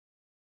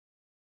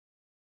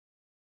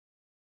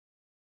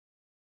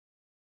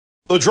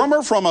The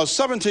drummer from a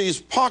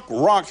 70s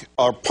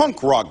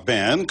punk rock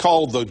band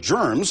called the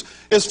Germs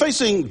is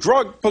facing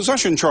drug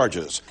possession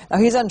charges. Now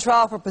he's on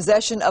trial for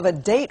possession of a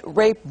date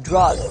rape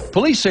drug.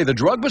 Police say the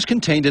drug was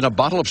contained in a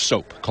bottle of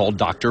soap called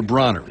Dr.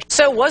 Bronner's.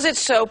 So was it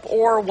soap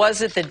or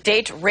was it the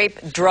date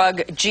rape drug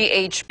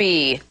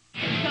GHB?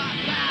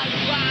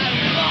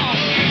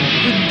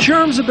 The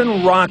Germs have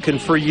been rocking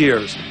for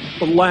years,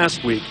 but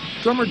last week,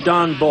 drummer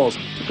Don Bowles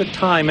took a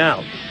time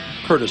out,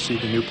 courtesy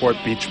of the Newport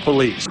Beach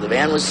Police. The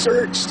van was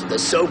searched, the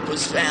soap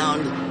was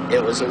found,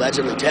 it was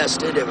allegedly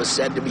tested, it was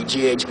said to be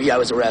GHB, I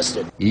was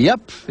arrested.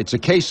 Yep, it's a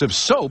case of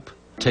soap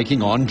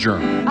taking on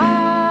germs.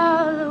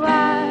 All the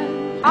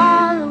while,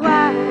 on.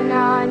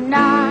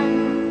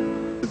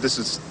 This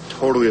is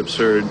totally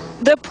absurd.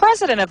 The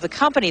president of the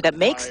company that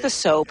makes the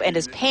soap and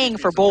is paying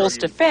for Bowles'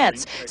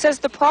 defense says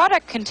the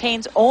product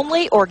contains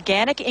only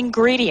organic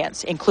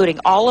ingredients, including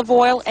olive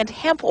oil and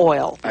hemp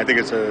oil. I think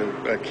it's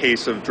a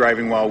case of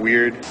driving while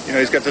weird. You know,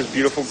 he's got this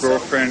beautiful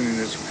girlfriend in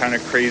this kind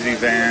of crazy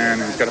van,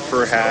 and he's got a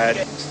fur hat.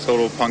 It's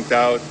total punked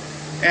out.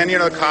 And, you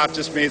know, the cop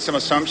just made some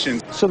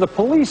assumptions. So the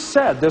police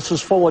said this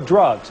was full of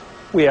drugs.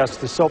 We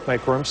asked the soap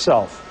maker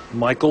himself,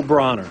 Michael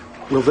Bronner.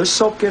 Will this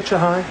soap get you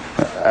high?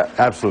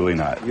 Absolutely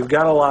not. You've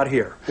got a lot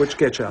here. Which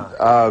gets you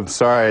high?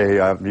 Sorry,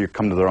 you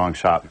come to the wrong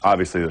shop.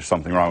 Obviously, there's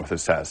something wrong with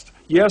this test.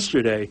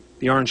 Yesterday,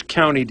 the Orange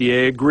County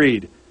DA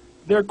agreed.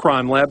 Their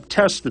crime lab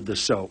tested the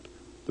soap.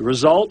 The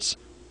results?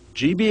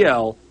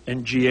 GBL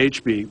and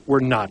GHB were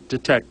not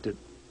detected.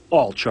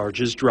 All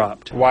charges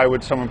dropped. Why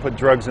would someone put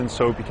drugs in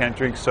soap? You can't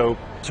drink soap.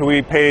 So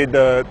we paid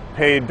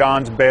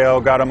Don's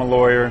bail, got him a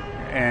lawyer,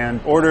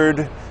 and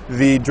ordered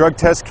the drug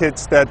test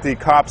kits that the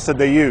cops said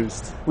they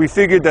used. We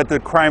figured that the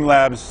crime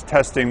lab's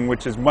testing,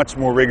 which is much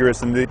more rigorous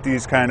than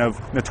these kind of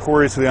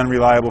notoriously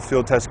unreliable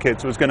field test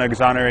kits, was going to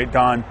exonerate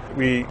Don.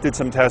 We did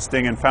some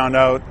testing and found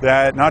out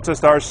that not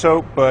just our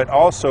soap, but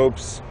all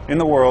soaps in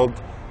the world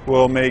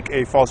will make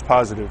a false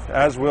positive,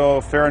 as will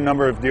a fair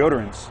number of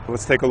deodorants.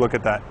 Let's take a look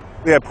at that.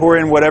 Yeah, pour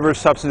in whatever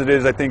substance it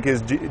is, I think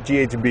is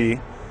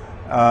GHB.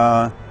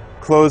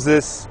 Close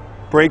this,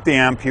 break the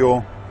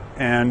ampule,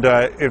 and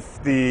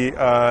if the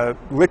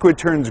liquid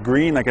turns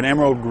green, like an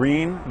emerald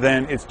green,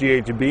 then it's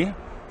GHB,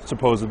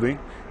 supposedly.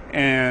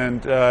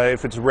 And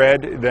if it's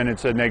red, then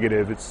it's a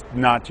negative. It's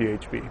not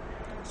GHB.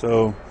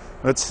 So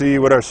let's see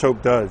what our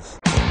soap does.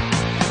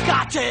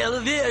 Got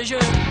television,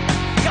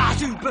 got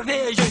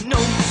supervision, no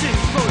shit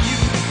for you.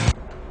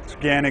 It's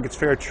organic, it's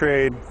fair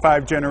trade,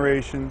 5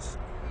 generations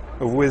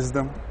of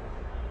wisdom.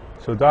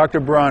 So Dr.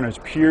 Bronner's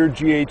pure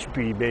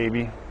GHB,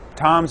 baby.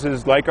 Tom's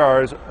is, like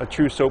ours, a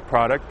true soap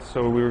product,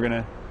 so we were going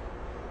to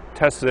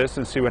test this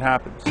and see what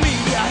happens.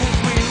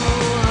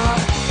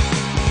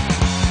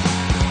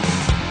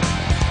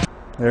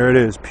 There it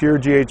is, pure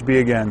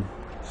GHB again.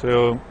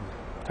 So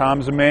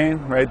Tom's of Maine,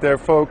 right there,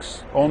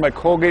 folks. Owned by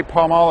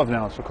Colgate-Palmolive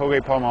now, so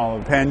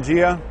Colgate-Palmolive.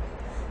 Pangea,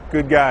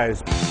 good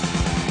guys.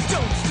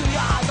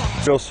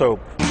 Real soap.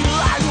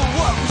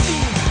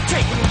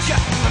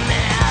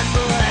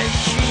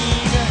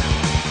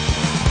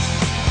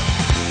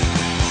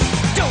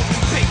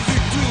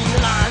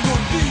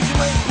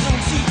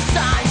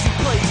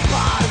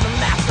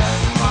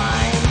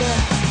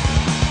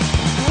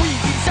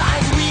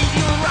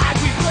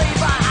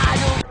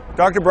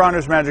 Dr.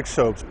 Bronner's Magic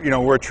Soaps, you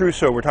know, we're a true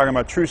soap. We're talking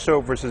about true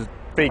soap versus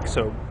fake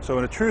soap. So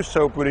in a true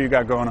soap, what do you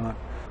got going on?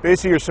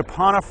 Basically, you're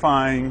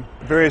saponifying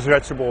various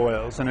vegetable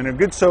oils. And in a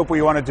good soap, what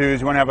you want to do is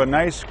you want to have a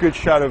nice, good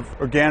shot of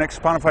organic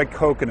saponified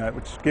coconut,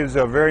 which gives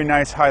a very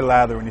nice high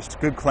lather and it's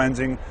good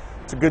cleansing.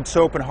 It's a good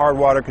soap in hard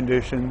water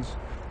conditions.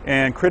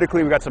 And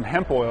critically, we got some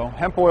hemp oil.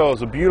 Hemp oil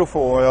is a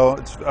beautiful oil.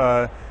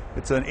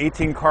 It's an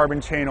 18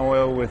 carbon chain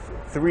oil with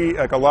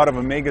a lot of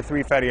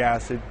omega-3 fatty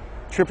acid.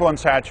 Triple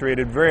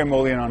unsaturated, very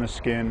emollient on the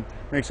skin,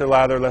 makes the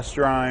lather less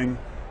drying,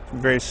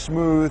 very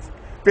smooth.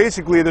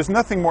 Basically, there's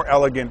nothing more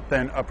elegant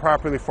than a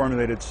properly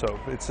formulated soap.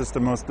 It's just the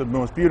most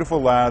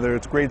beautiful lather,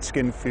 it's great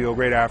skin feel,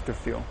 great after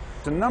feel.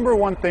 The number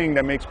one thing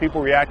that makes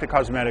people react to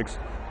cosmetics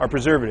are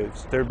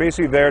preservatives. They're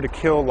basically there to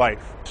kill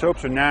life.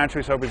 Soaps are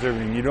naturally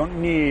self-preserving. You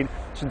don't need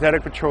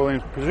synthetic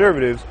petroleum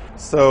preservatives.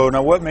 So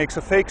now what makes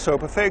a fake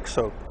soap a fake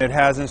soap? It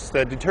has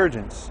instead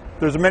detergents.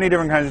 There's many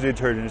different kinds of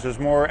detergents. There's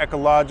more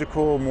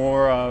ecological,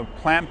 more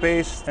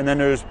plant-based, and then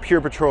there's pure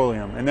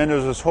petroleum. And then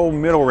there's this whole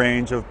middle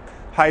range of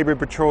hybrid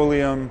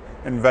petroleum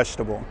and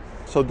vegetable.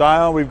 So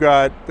Dial, we've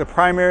got the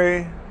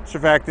primary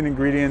surfactant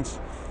ingredients,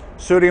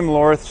 sodium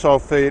Myreth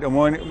Sulfate,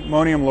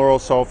 ammonium lauryl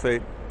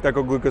sulfate,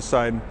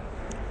 decoglucoside.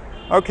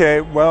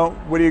 Okay, well,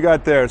 what do you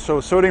got there? So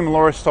sodium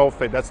lauryl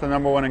sulfate, that's the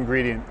 #1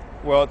 ingredient.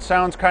 Well, it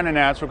sounds kind of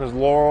natural because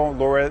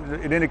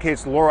it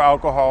indicates lauryl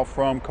alcohol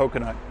from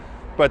coconut.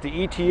 But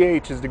the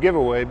ETH is the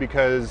giveaway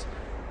because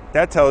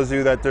that tells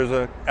you that there's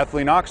a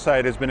ethylene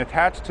oxide has been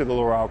attached to the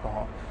lauryl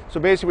alcohol. So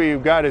basically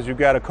what you've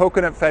got a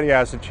coconut fatty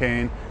acid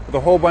chain with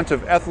a whole bunch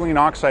of ethylene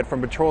oxide from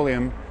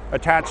petroleum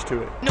attached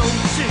to it. No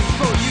shit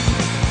for you.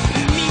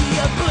 Me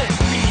a blip,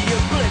 me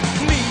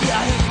a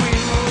hit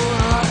with.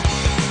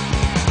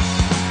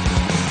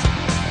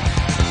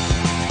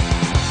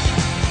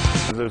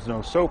 There's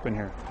no soap in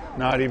here.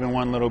 Not even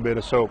one little bit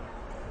of soap.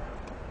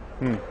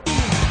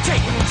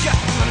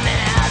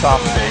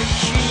 Soft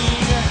soap.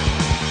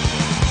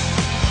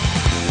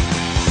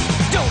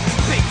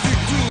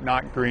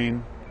 Not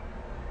green.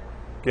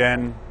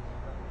 Again,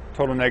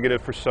 total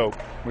negative for soap.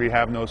 We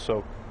have no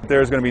soap.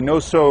 There's going to be no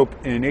soap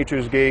in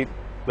Nature's Gate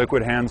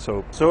liquid hand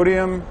soap.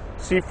 Sodium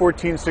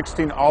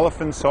C1416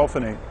 olefin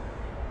sulfonate.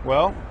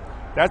 Well,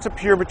 that's a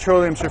pure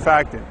petroleum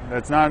surfactant.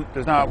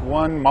 There's not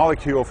one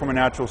molecule from a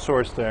natural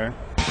source there.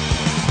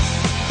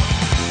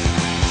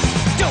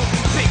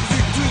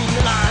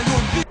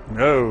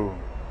 No.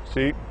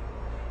 See?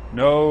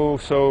 No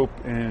soap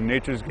in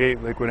Nature's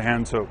Gate liquid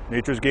hand soap.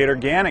 Nature's Gate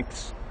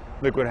Organics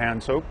liquid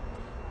hand soap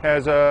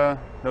has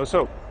no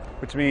soap,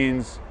 which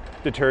means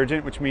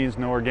detergent, which means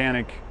no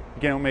organic.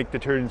 You can't make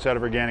detergents out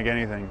of organic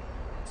anything.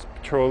 It's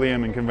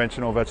petroleum and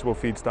conventional vegetable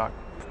feedstock.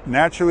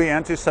 Naturally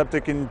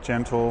antiseptic and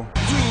gentle.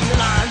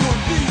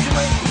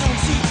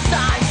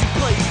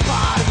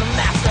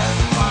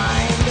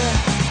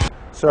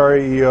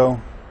 Sorry, EO.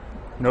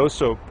 No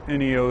soap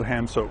in EO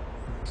hand soap.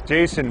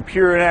 Jason,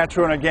 pure,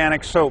 natural, and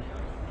organic soap.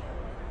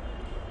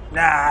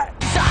 Nah.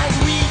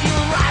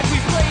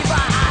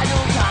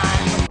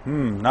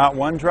 Not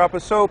one drop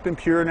of soap in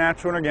pure,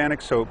 natural, and organic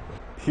soap.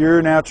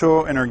 Pure,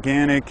 natural, and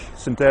organic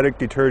synthetic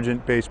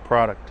detergent-based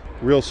product.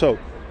 Real soap.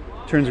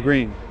 Turns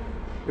green.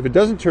 If it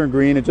doesn't turn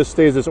green, it just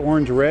stays this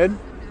orange-red,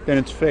 then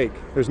it's fake.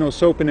 There's no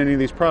soap in any of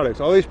these products.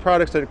 All these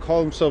products that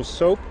call themselves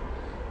soap,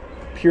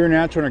 pure,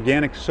 natural, and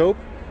organic soap,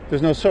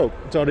 there's no soap.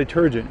 It's all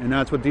detergent, and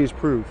that's what these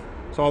prove.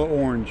 It's all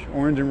orange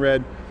and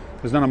red.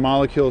 There's not a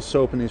molecule of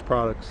soap in these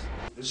products.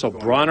 So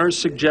Bronner's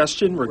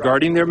suggestion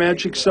regarding their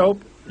magic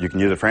soap? You can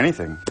use it for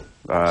anything,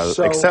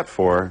 except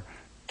for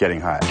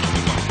getting high.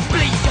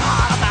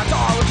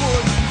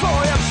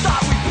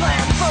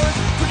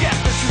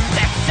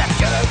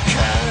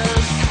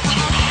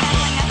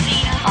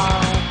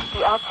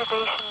 The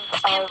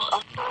observations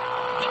of...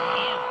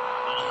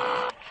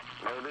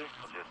 Maybe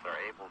just are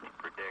able to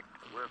predict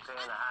we're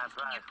paying a high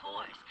price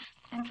for it.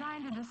 And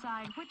trying to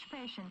decide which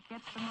patient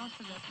gets the most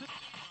of it.